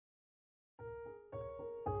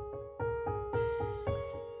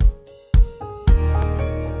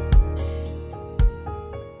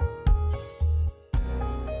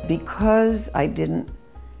Because I didn't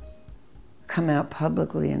come out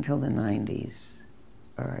publicly until the 90s,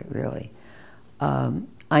 all right, really,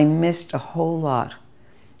 I missed a whole lot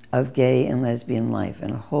of gay and lesbian life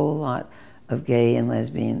and a whole lot of gay and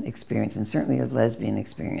lesbian experience, and certainly of lesbian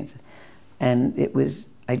experience. And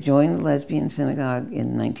I joined the Lesbian synagogue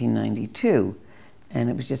in 1992, and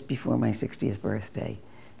it was just before my 60th birthday.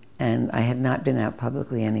 And I had not been out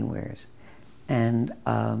publicly anywheres. And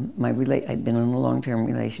I'd been in a long-term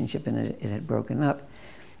relationship, and it had broken up.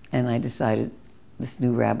 And I decided this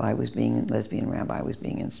new lesbian rabbi was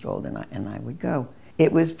being installed, and I would go.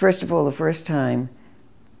 It was, first of all, the first time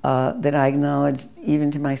that I acknowledged, even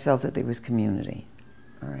to myself, that there was community.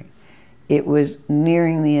 All right. It was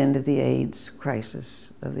nearing the end of the AIDS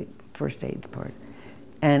crisis, of the first AIDS part.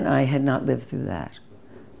 And I had not lived through that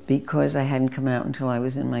because I hadn't come out until I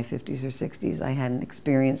was in my 50s or 60s. I hadn't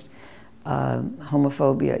experienced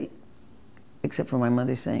homophobia, except for my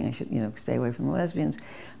mother saying I should, stay away from lesbians.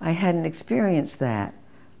 I hadn't experienced that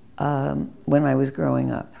when I was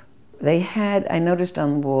growing up. I noticed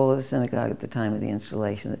on the wall of the synagogue at the time of the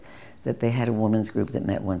installation that they had a women's group that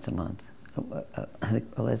met once a month,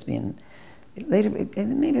 a lesbian. Later,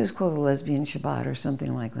 maybe it was called a Lesbian Shabbat or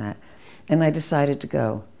something like that. And I decided to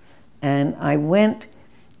go. And I went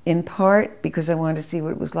in part because I wanted to see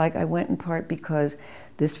what it was like. I went in part because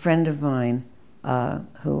this friend of mine,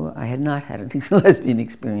 who I had not had a lesbian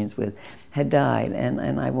experience with, had died,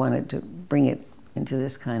 and I wanted to bring it into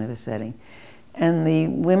this kind of a setting. And the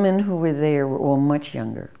women who were there were all much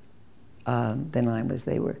younger than I was.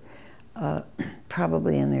 They were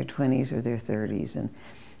probably in their 20s or their 30s, and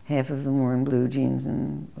half of them were in blue jeans,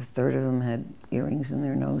 and a third of them had earrings in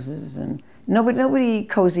their noses. And nobody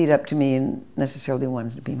cozied up to me and necessarily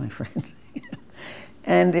wanted to be my friend.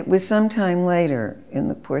 And it was some time later, in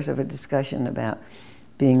the course of a discussion about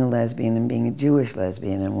being a lesbian and being a Jewish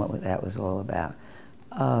lesbian and what that was all about,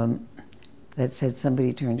 that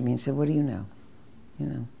somebody turned to me and said, "What do you know?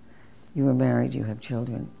 You were married, you have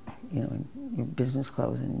children, and your business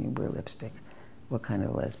clothes, and you wear lipstick. What kind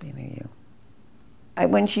of lesbian are you?"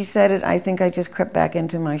 When she said it, I think I just crept back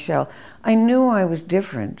into my shell. I knew I was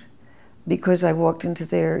different because I walked into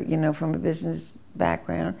there, from a business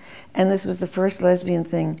background, and this was the first lesbian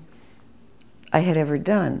thing I had ever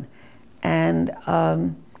done. And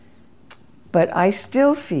but I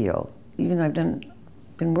still feel, even though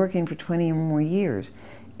I've been working for 20 or more years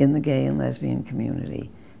in the gay and lesbian community,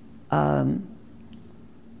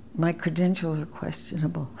 my credentials are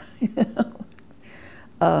questionable.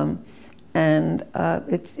 And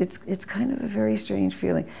it's kind of a very strange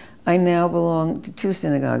feeling. I now belong to two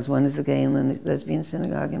synagogues. One is the gay and lesbian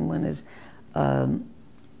synagogue, and one is a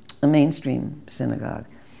mainstream synagogue.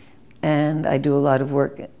 And I do a lot of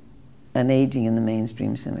work on aging in the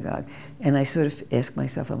mainstream synagogue. And I sort of ask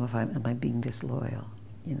myself, am I being disloyal?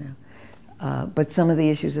 But some of the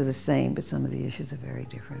issues are the same, but some of the issues are very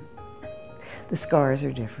different. The scars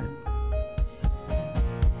are different.